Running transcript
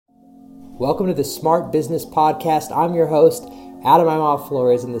Welcome to the Smart Business Podcast. I'm your host, Adam Imhoff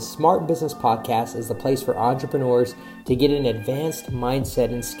Flores, and the Smart Business Podcast is the place for entrepreneurs to get an advanced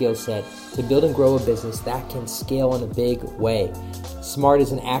mindset and skill set to build and grow a business that can scale in a big way. SMART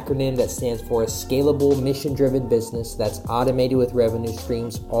is an acronym that stands for a scalable, mission-driven business that's automated with revenue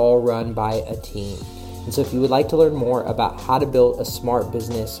streams, all run by a team. And so if you would like to learn more about how to build a smart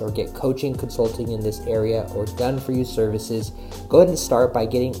business or get coaching, consulting in this area, or done-for-you services, go ahead and start by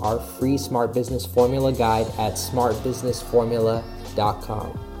getting our free Smart Business Formula guide at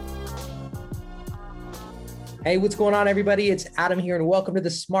smartbusinessformula.com. Hey, what's going on, everybody? It's Adam here, and welcome to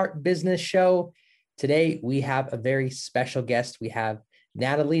the Smart Business Show. Today, we have a very special guest. We have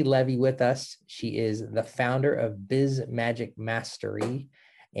Natalie Levy with us. She is the founder of Biz Magic Mastery.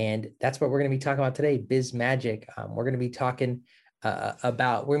 And that's what we're going to be talking about today, Biz Magic. We're going to be talking with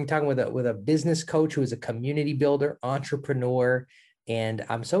a business coach who is a community builder, entrepreneur, and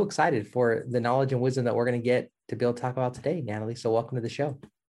I'm so excited for the knowledge and wisdom that we're going to get to be able to talk about today, Natalie. So welcome to the show.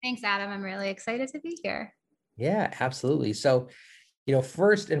 Thanks, Adam. I'm really excited to be here. Yeah, absolutely. So,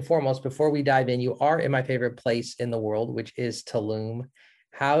 first and foremost, before we dive in, you are in my favorite place in the world, which is Tulum.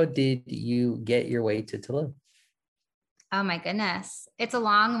 How did you get your way to Tulum? Oh my goodness. It's a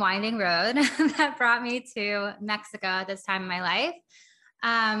long, winding road that brought me to Mexico at this time in my life.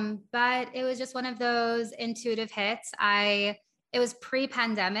 But it was just one of those intuitive hits. It was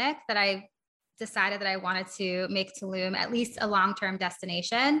pre-pandemic that I decided that I wanted to make Tulum at least a long-term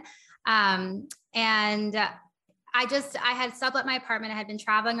destination. And I had sublet my apartment. I had been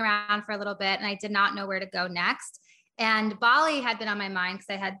traveling around for a little bit and I did not know where to go next. And Bali had been on my mind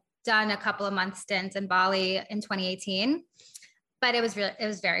because I had done a couple of month stints in Bali in 2018, but it was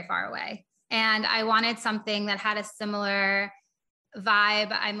very far away. And I wanted something that had a similar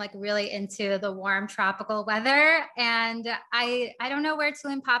vibe. I'm like really into the warm tropical weather. And I don't know where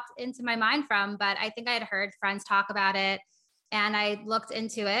Tulum popped into my mind from, but I think I had heard friends talk about it and I looked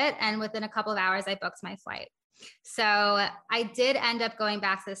into it. And within a couple of hours, I booked my flight. So I did end up going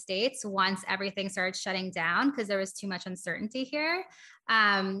back to the States once everything started shutting down because there was too much uncertainty here.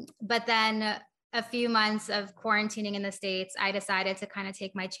 But then a few months of quarantining in the States, I decided to kind of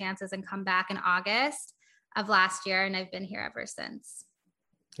take my chances and come back in August of last year. And I've been here ever since.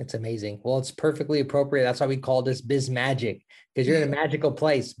 It's amazing. Well, it's perfectly appropriate. That's why we call this Biz Magic, because you're in a magical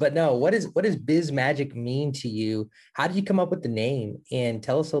place. But no, what does Biz Magic mean to you? How did you come up with the name? And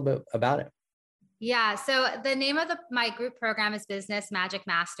tell us a little bit about it. Yeah. So the name of my group program is Business Magic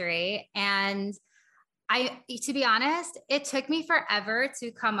Mastery. And to be honest, it took me forever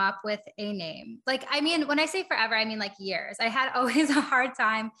to come up with a name. When I say forever, I mean like years. I had always a hard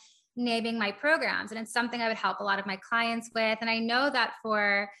time naming my programs, and it's something I would help a lot of my clients with. And I know that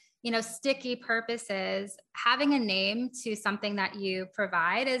for, sticky purposes, having a name to something that you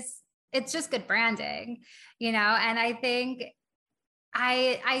provide it's just good branding, and I think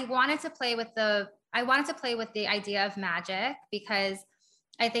I wanted to play with the idea of magic because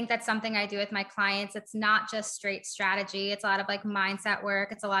I think that's something I do with my clients. It's not just straight strategy. It's a lot of like mindset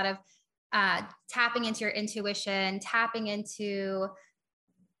work. It's a lot of tapping into your intuition, tapping into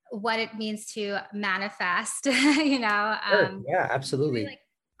what it means to manifest, Sure. Yeah, absolutely. Really,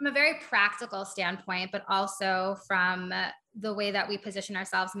 from a very practical standpoint, but also from the way that we position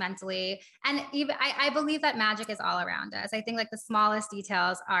ourselves mentally. And even I believe that magic is all around us. I think like the smallest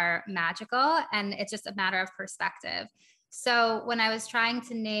details are magical and it's just a matter of perspective. So when I was trying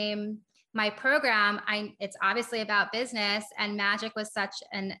to name my program, it's obviously about business, and magic was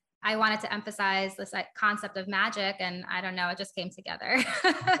I wanted to emphasize this concept of magic, and I don't know, it just came together.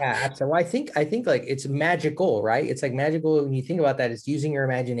 Yeah, absolutely. Well, I think like it's magical, right? It's like magical when you think about that. It's using your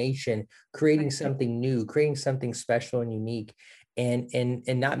imagination, creating something new, creating something special and unique, and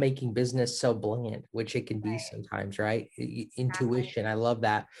not making business so bland, which it can be sometimes, right? Intuition. I love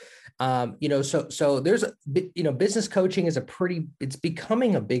that. So there's business coaching is it's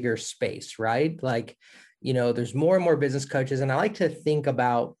becoming a bigger space, right? Like, there's more and more business coaches, and I like to think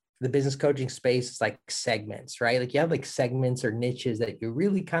about the business coaching space is like segments, right? Like you have like segments or niches that you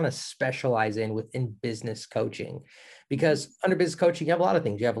really kind of specialize in within business coaching, because under business coaching, you have a lot of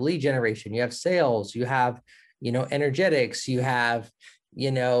things. You have lead generation, you have sales, you have, energetics, you have,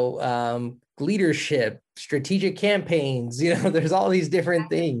 leadership, strategic campaigns, there's all these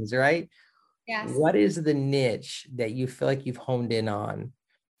different things, right? Yes. What is the niche that you feel like you've honed in on?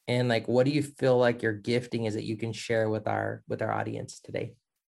 And like, what do you feel like your gifting is that you can share with our audience today?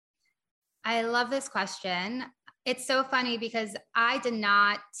 I love this question. It's so funny because I did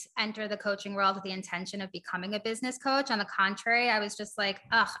not enter the coaching world with the intention of becoming a business coach. On the contrary, I was just like,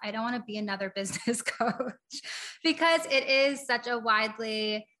 I don't want to be another business coach because it is such a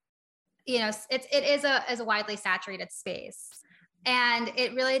widely is a widely saturated space. And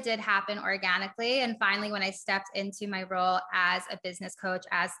it really did happen organically. And finally, when I stepped into my role as a business coach,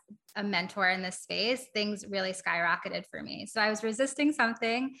 as a mentor in this space, things really skyrocketed for me. So I was resisting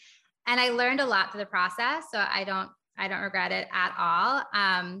something, and I learned a lot through the process. So I don't regret it at all.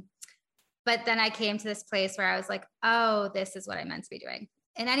 But then I came to this place where I was like, oh, this is what I meant to be doing.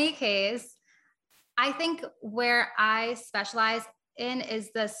 In any case, I think where I specialize in is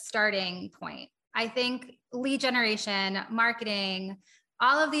the starting point. I think lead generation, marketing,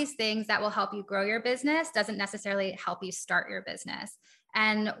 all of these things that will help you grow your business doesn't necessarily help you start your business.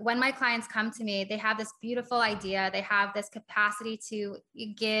 And when my clients come to me, they have this beautiful idea, they have this capacity to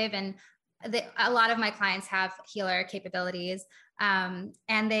give, and a lot of my clients have healer capabilities, and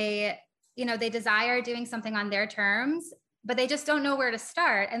they desire doing something on their terms, but they just don't know where to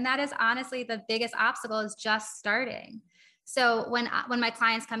start. And that is honestly the biggest obstacle, is just starting. So when my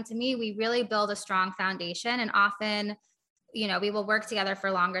clients come to me, we really build a strong foundation, and often, we will work together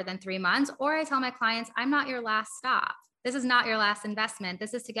for longer than 3 months. Or I tell my clients, I'm not your last stop. This is not your last investment.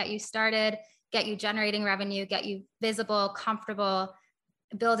 This is to get you started, get you generating revenue, get you visible, comfortable,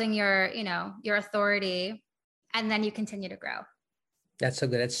 building your authority, and then you continue to grow. That's so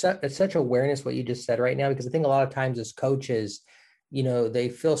good. It's such awareness what you just said right now, because I think a lot of times as coaches, they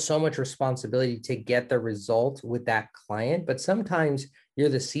feel so much responsibility to get the result with that client, but sometimes you're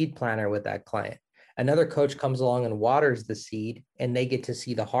the seed planter with that client. Another coach comes along and waters the seed, and they get to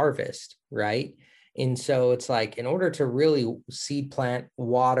see the harvest, right? And so it's like, in order to really seed plant,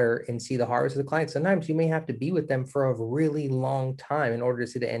 water, and see the harvest of the client, sometimes you may have to be with them for a really long time in order to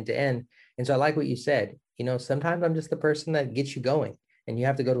see the end to end. And so I like what you said, sometimes I'm just the person that gets you going, and you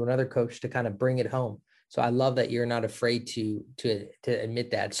have to go to another coach to kind of bring it home. So I love that you're not afraid to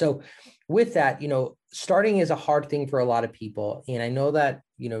admit that. So with that, starting is a hard thing for a lot of people. And I know that,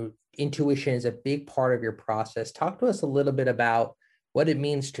 intuition is a big part of your process. Talk to us a little bit about what it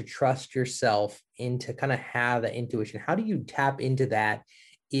means to trust yourself and to kind of have that intuition. How do you tap into that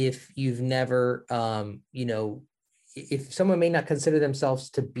if you've never, if someone may not consider themselves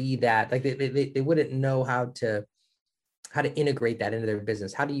to be that, like they wouldn't know how to integrate that into their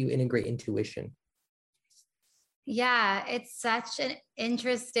business? How do you integrate intuition? Yeah, it's such an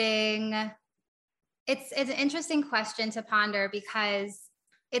interesting, it's an interesting question to ponder, because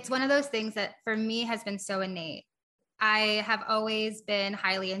it's one of those things that for me has been so innate. I have always been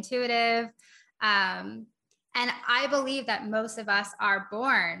highly intuitive. And I believe that most of us are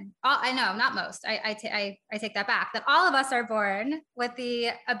born, I know, not most, I take that back, that all of us are born with the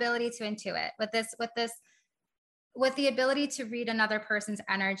ability to intuit, with the ability to read another person's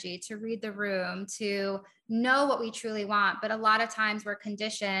energy, to read the room, to know what we truly want. But a lot of times we're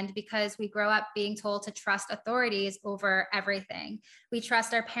conditioned, because we grow up being told to trust authorities over everything. We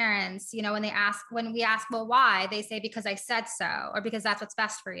trust our parents, when we ask, well, why? They say, because I said so, or because that's what's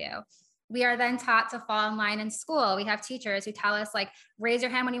best for you. We are then taught to fall in line in school. We have teachers who tell us, like, raise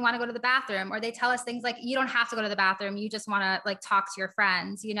your hand when you want to go to the bathroom, or they tell us things like, you don't have to go to the bathroom. You just want to, like, talk to your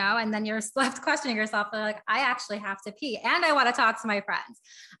friends, and then you're left questioning yourself. They're like, I actually have to pee and I want to talk to my friends.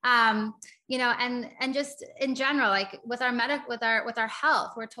 And just in general, like with our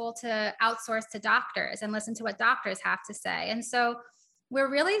health, we're told to outsource to doctors and listen to what doctors have to say. And so we're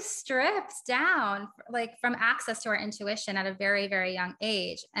really stripped down, like, from access to our intuition at a very, very young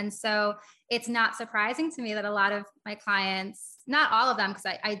age. And so it's not surprising to me that a lot of my clients, not all of them,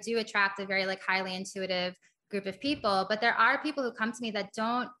 because I do attract a very, like, highly intuitive group of people, but there are people who come to me that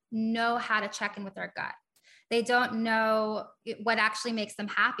don't know how to check in with their gut. They don't know what actually makes them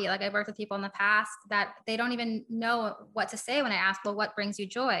happy. Like, I've worked with people in the past that they don't even know what to say when I ask, well, what brings you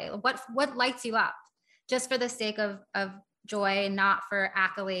joy? What lights you up? Just for the sake of joy, not for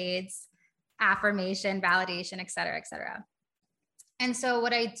accolades, affirmation, validation, et cetera, et cetera. And so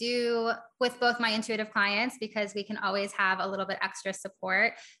what I do with both my intuitive clients, because we can always have a little bit extra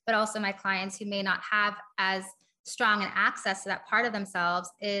support, but also my clients who may not have as strong an access to that part of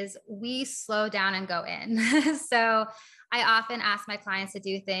themselves, is we slow down and go in. So I often ask my clients to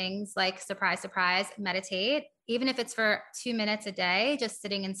do things like, surprise, surprise, meditate, even if it's for 2 minutes a day, just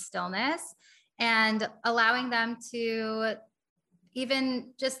sitting in stillness, and allowing them to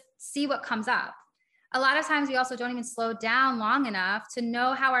even just see what comes up. A lot of times we also don't even slow down long enough to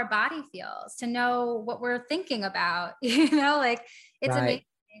know how our body feels, to know what we're thinking about, like, it's Right. amazing.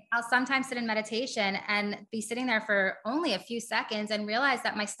 I'll sometimes sit in meditation and be sitting there for only a few seconds and realize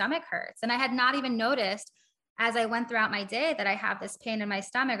that my stomach hurts. And I had not even noticed, as I went throughout my day, that I have this pain in my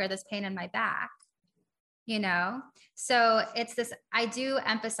stomach or this pain in my back. So it's this, I do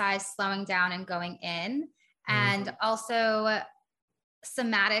emphasize slowing down and going in, and also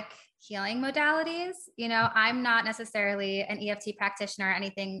somatic healing modalities. You know, I'm not necessarily an EFT practitioner or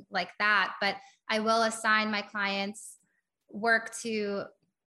anything like that, but I will assign my clients work to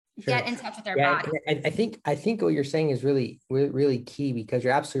get in touch with their Yeah, body. and I think what you're saying is really key, because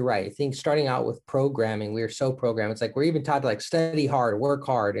you're absolutely right. I think starting out with programming, we're so programmed. It's like we're even taught to like study hard, work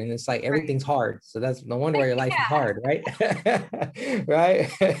hard, and it's like everything's hard. So that's no wonder why your life is hard, right? Right.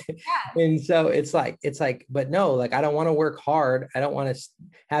 And so it's like, but no, like I don't want to work hard. I don't want to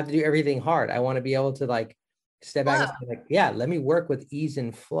have to do everything hard. I want to be able to like step back and say like, yeah, let me work with ease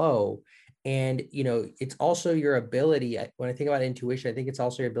and flow. And, you know, it's also your ability, when I think about intuition, I think it's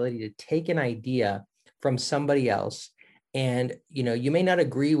also your ability to take an idea from somebody else. And, you know, you may not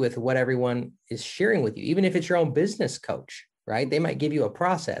agree with what everyone is sharing with you, even if it's your own business coach, right? They might give you a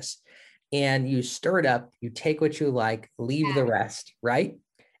process and you stir it up, you take what you like, leave the rest, right?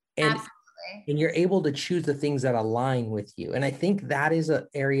 And Absolutely. and you're able to choose the things that align with you. And I think that is an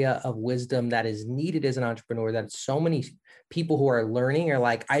area of wisdom that is needed as an entrepreneur, that so many people who are learning are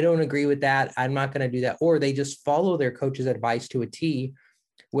like, I don't agree with that, I'm not going to do that. Or they just follow their coach's advice to a T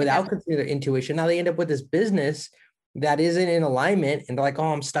without considering their intuition. Now they end up with this business that isn't in alignment, and they're like,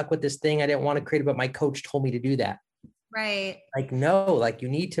 oh, I'm stuck with this thing I didn't want to create, but my coach told me to do that. Right. Like, no, like you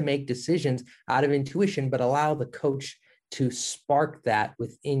need to make decisions out of intuition, but allow the coach to spark that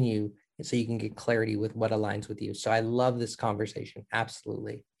within you so you can get clarity with what aligns with you. So I love this conversation.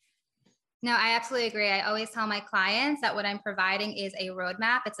 Absolutely. No, I absolutely agree. I always tell my clients that what I'm providing is a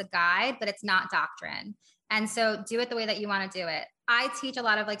roadmap. It's a guide, but it's not doctrine. And so do it the way that you want to do it. I teach a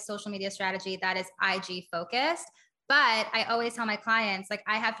lot of like social media strategy that is IG focused, but I always tell my clients, like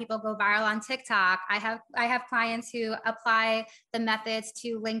I have people go viral on TikTok. I have clients who apply the methods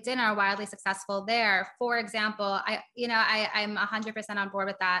to LinkedIn, are wildly successful there. For example, I'm 100% on board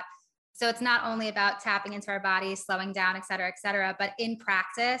with that. So it's not only about tapping into our bodies, slowing down, et cetera, but in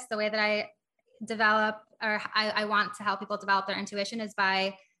practice, the way that I develop, or I want to help people develop their intuition, is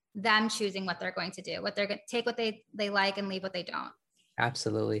by them choosing what they're going to do, what they're going to take, what they like, and leave what they don't.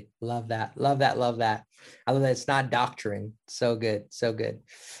 Absolutely. Love that. Love that. Love that. I love that. It's not doctrine. So good. So good.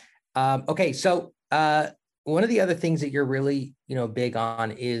 Okay. So, one of the other things that you're really, big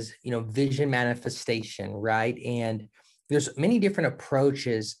on is, vision manifestation, right? And there's many different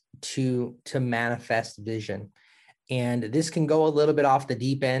approaches to manifest vision. And this can go a little bit off the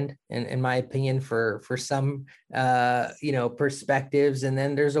deep end, in my opinion, for some, perspectives. And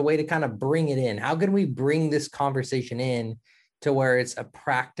then there's a way to kind of bring it in. How can we bring this conversation in to where it's a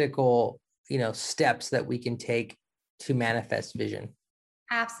practical, steps that we can take to manifest vision?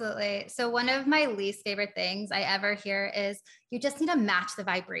 Absolutely. So one of my least favorite things I ever hear is you just need to match the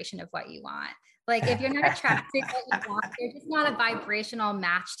vibration of what you want. Like if you're not attracting what you want, you're just not a vibrational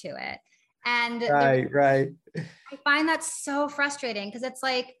match to it. And right. I find that so frustrating, because it's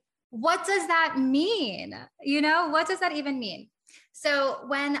like, what does that mean? What does that even mean? So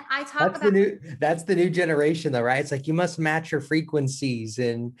when I talk that's the new generation though, right? It's like, you must match your frequencies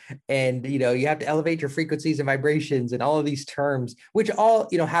and, you have to elevate your frequencies and vibrations and all of these terms, which all,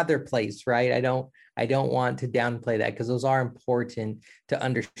 have their place, right? I don't want to downplay that, because those are important to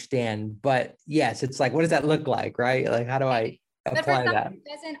understand. But yes, it's like, what does that look like, right? Like, how do I apply that?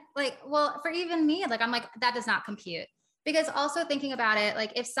 Doesn't for even me, like, I'm like, that does not compute. Because also thinking about it,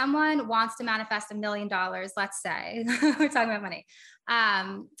 like if someone wants to manifest $1 million, let's say, we're talking about money.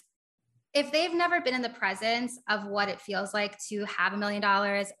 If they've never been in the presence of what it feels like to have $1 million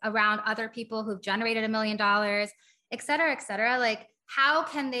around other people who've generated $1 million, et cetera, like how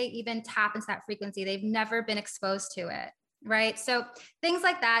can they even tap into that frequency? They've never been exposed to it, right? So things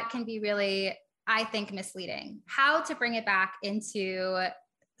like that can be really, I think, misleading. How to bring it back into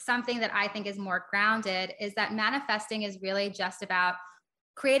something that I think is more grounded is that manifesting is really just about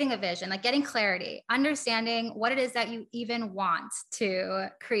creating a vision, like getting clarity, understanding what it is that you even want to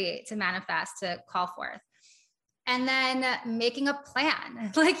create, to manifest, to call forth. And then making a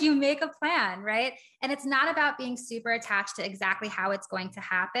plan, like you make a plan, right? And it's not about being super attached to exactly how it's going to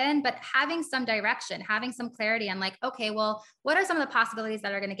happen, but having some direction, having some clarity on like, okay, well, what are some of the possibilities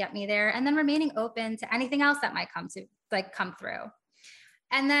that are going to get me there? And then remaining open to anything else that might come through.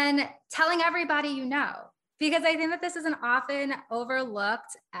 And then telling everybody, because I think that this is an often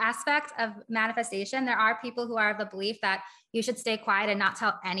overlooked aspect of manifestation. There are people who are of the belief that you should stay quiet and not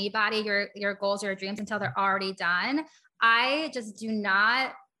tell anybody your goals or your dreams until they're already done. I just do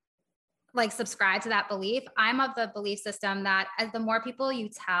not subscribe to that belief. I'm of the belief system that as the more people you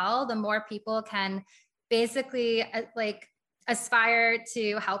tell, the more people can basically aspire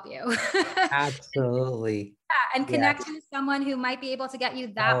to help you. Absolutely. And connect you to someone who might be able to get you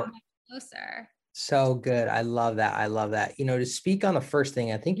that much closer. So good. I love that. I love that. To speak on the first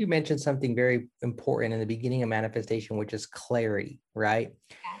thing, I think you mentioned something very important in the beginning of manifestation, which is clarity, right?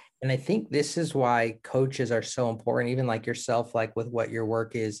 Yeah. And I think this is why coaches are so important, even like yourself, like with what your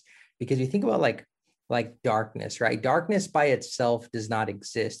work is, because you think about like darkness, right? Darkness by itself does not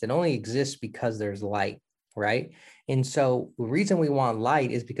exist. It only exists because there's light, right? And so the reason we want light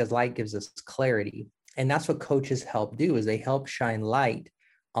is because light gives us clarity. And that's what coaches help do, is they help shine light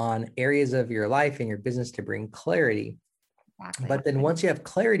on areas of your life and your business to bring clarity. Exactly. But then once you have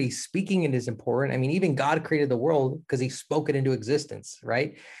clarity, speaking it is important. I mean, even God created the world because he spoke it into existence,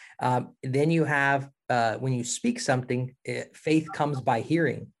 right? Then you have, when you speak something, faith comes by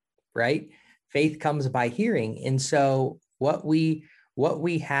hearing, right? Faith comes by hearing. And so what we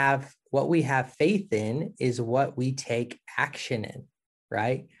have faith in is what we take action in,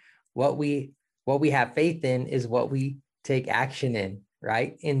 right? What we have faith in is what we take action in,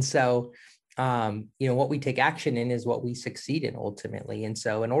 right? And so what we take action in is what we succeed in ultimately. And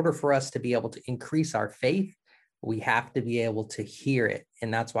so in order for us to be able to increase our faith, we have to be able to hear it.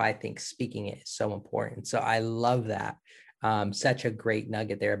 And that's why I think speaking it is so important. So I love that. Such a great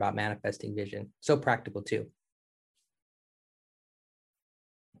nugget there about manifesting vision. So practical too.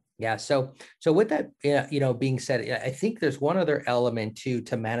 Yeah. So with that, being said, I think there's one other element too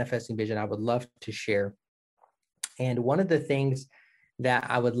to manifesting vision I would love to share. And one of the things that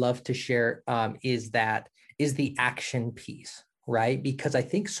I would love to share is the action piece, right? Because I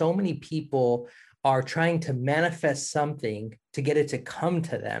think so many people are trying to manifest something to get it to come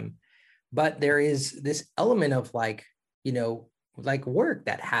to them, but there is this element of like work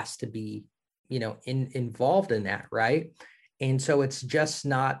that has to be involved in that, right? And so it's just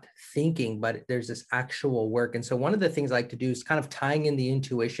not thinking, but there's this actual work. And so one of the things I like to do is kind of tying in the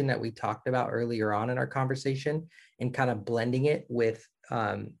intuition that we talked about earlier on in our conversation and kind of blending it with,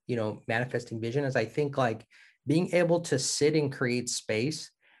 manifesting vision, as I think like being able to sit and create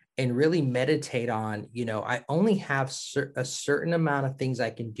space and really meditate on, I only have a certain amount of things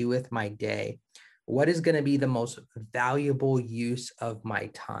I can do with my day. What is going to be the most valuable use of my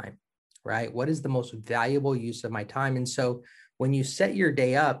time? Right? What is the most valuable use of my time? And so when you set your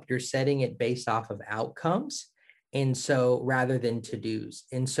day up, you're setting it based off of outcomes. And so rather than to-dos.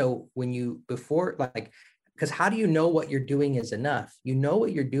 And so because how do you know what you're doing is enough? You know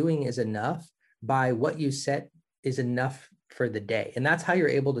what you're doing is enough by what you set is enough for the day. And that's how you're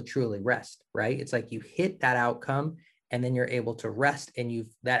able to truly rest, right? It's like you hit that outcome and then you're able to rest, and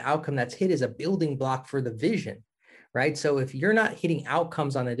that outcome that's hit is a building block for the vision. Right. So if you're not hitting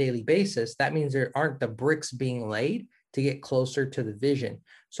outcomes on a daily basis, that means there aren't the bricks being laid to get closer to the vision.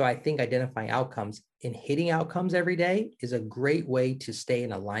 So I think identifying outcomes and hitting outcomes every day is a great way to stay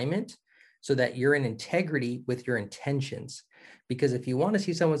in alignment so that you're in integrity with your intentions. Because if you want to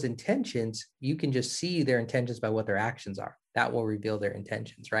see someone's intentions, you can just see their intentions by what their actions are. That will reveal their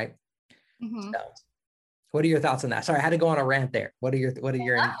intentions, right? Mm-hmm. So what are your thoughts on that? Sorry, I had to go on a rant there. What are your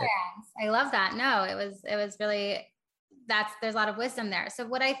I love that. No, it was really, there's a lot of wisdom there. So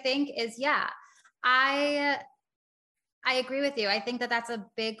what I think is, yeah, I agree with you. I think that that's a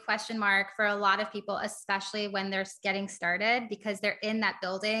big question mark for a lot of people, especially when they're getting started, because they're in that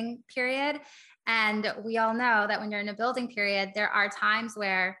building period. And we all know that when you're in a building period, there are times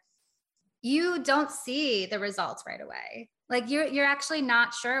where you don't see the results right away. Like you're actually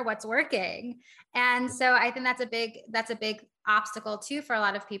not sure what's working. And so I think that's a big obstacle too for a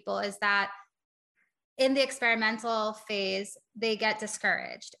lot of people, is that in the experimental phase, they get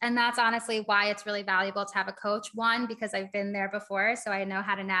discouraged. And that's honestly why it's really valuable to have a coach. One, because I've been there before, so I know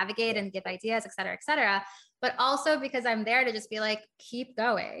how to navigate and give ideas, et cetera, et cetera. But also because I'm there to just be like, keep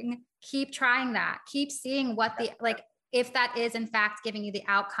going, keep trying that, keep seeing what if that is in fact giving you the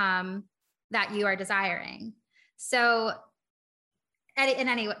outcome that you are desiring. So in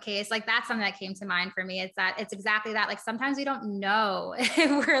any case, like that's something that came to mind for me. It's that it's exactly that. Like sometimes we don't know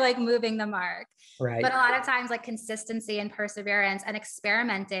if we're like moving the mark, right? But a lot of times like consistency and perseverance and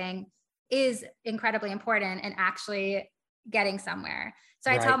experimenting is incredibly important in actually getting somewhere. So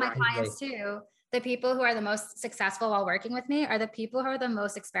I tell my clients too, the people who are the most successful while working with me are the people who are the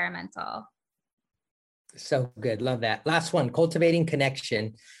most experimental. So good. Love that. Last one, cultivating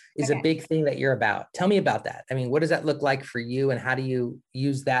connection is a big thing that you're about. Tell me about that. I mean, what does that look like for you, and how do you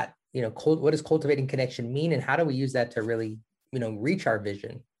use that? What does cultivating connection mean, and how do we use that to really, reach our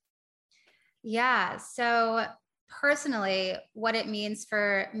vision? Yeah. So personally, what it means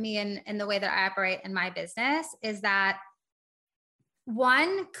for me and the way that I operate in my business is that,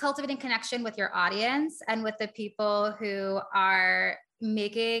 one, cultivating connection with your audience and with the people who are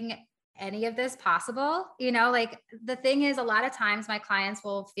making any of this possible? You know, like the thing is, a lot of times my clients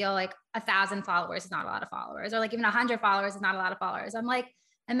will feel like 1,000 followers is not a lot of followers, or like even 100 followers is not a lot of followers. I'm like,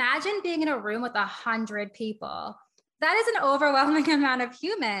 imagine being in a room with 100 people. That is an overwhelming amount of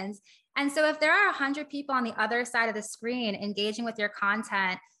humans. And so if there are 100 people on the other side of the screen engaging with your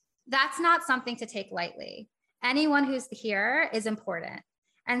content, that's not something to take lightly. Anyone who's here is important.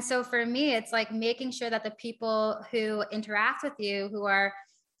 And so for me, it's like making sure that the people who interact with you, who are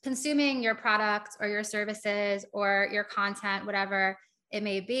consuming your products or your services or your content, whatever it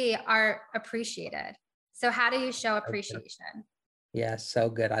may be, are appreciated. So how do you show appreciation? Yeah, so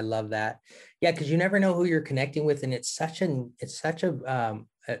good. I love that. Yeah, because you never know who you're connecting with, and it's such a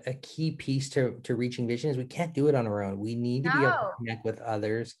key piece to reaching vision is we can't do it on our own. We need to be able to connect with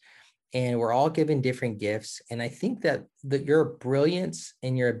others, and we're all given different gifts. And I think that your brilliance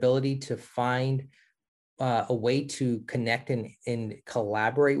and your ability to find a way to connect and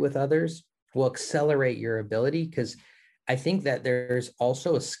collaborate with others will accelerate your ability, because I think that there's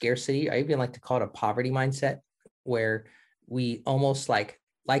also a scarcity. I even like to call it a poverty mindset, where we almost like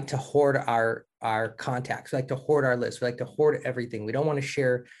to hoard our contacts. We like to hoard our list. We like to hoard everything. We don't want to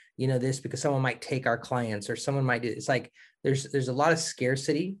share, this because someone might take our clients or someone might do. It's like there's a lot of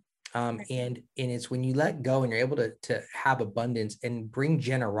scarcity. And it's when you let go and you're able to have abundance and bring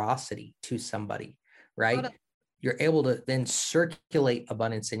generosity to somebody, right? You're able to then circulate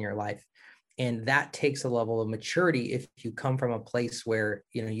abundance in your life. And that takes a level of maturity if you come from a place where,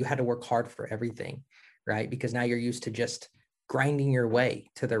 you had to work hard for everything, right? Because now you're used to just grinding your way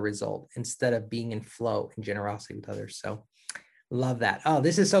to the result instead of being in flow and generosity with others. So love that. Oh,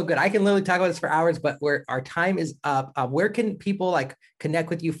 this is so good. I can literally talk about this for hours, but our time is up. Where can people connect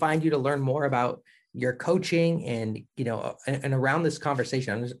with you, find you to learn more about your coaching and, and around this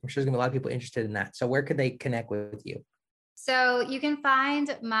conversation? I'm sure there's gonna be a lot of people interested in that. So where could they connect with you? So you can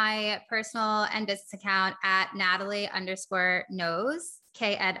find my personal and business account at Natalie_Knows,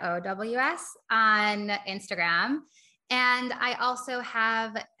 KNOWS on Instagram. And I also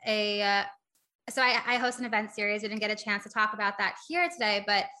have I host an event series. We didn't get a chance to talk about that here today,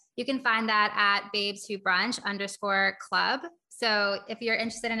 but you can find that at Babes Who Brunch _club. So if you're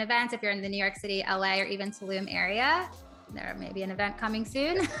interested in events, if you're in the New York City, LA, or even Tulum area, there may be an event coming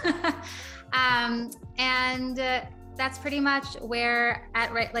soon. That's pretty much where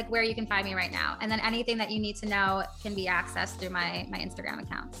you can find me right now. And then anything that you need to know can be accessed through my Instagram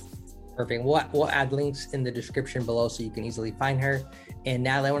accounts. Perfect. We'll add links in the description below so you can easily find her. And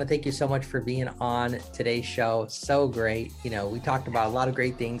Natalie, I want to thank you so much for being on today's show. So great. We talked about a lot of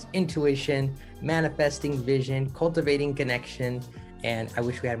great things: intuition, manifesting vision, cultivating connection. And I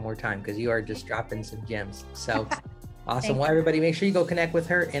wish we had more time because you are just dropping some gems. So awesome. Well, everybody, make sure you go connect with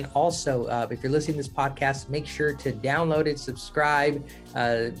her. And also, if you're listening to this podcast, make sure to download it, subscribe,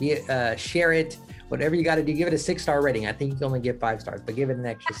 share it, whatever you got to do. Give it a 6-star rating. I think you can only give 5 stars, but give it an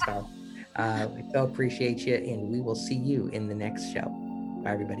extra star. We so appreciate you, and we will see you in the next show.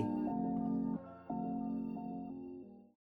 Bye, everybody.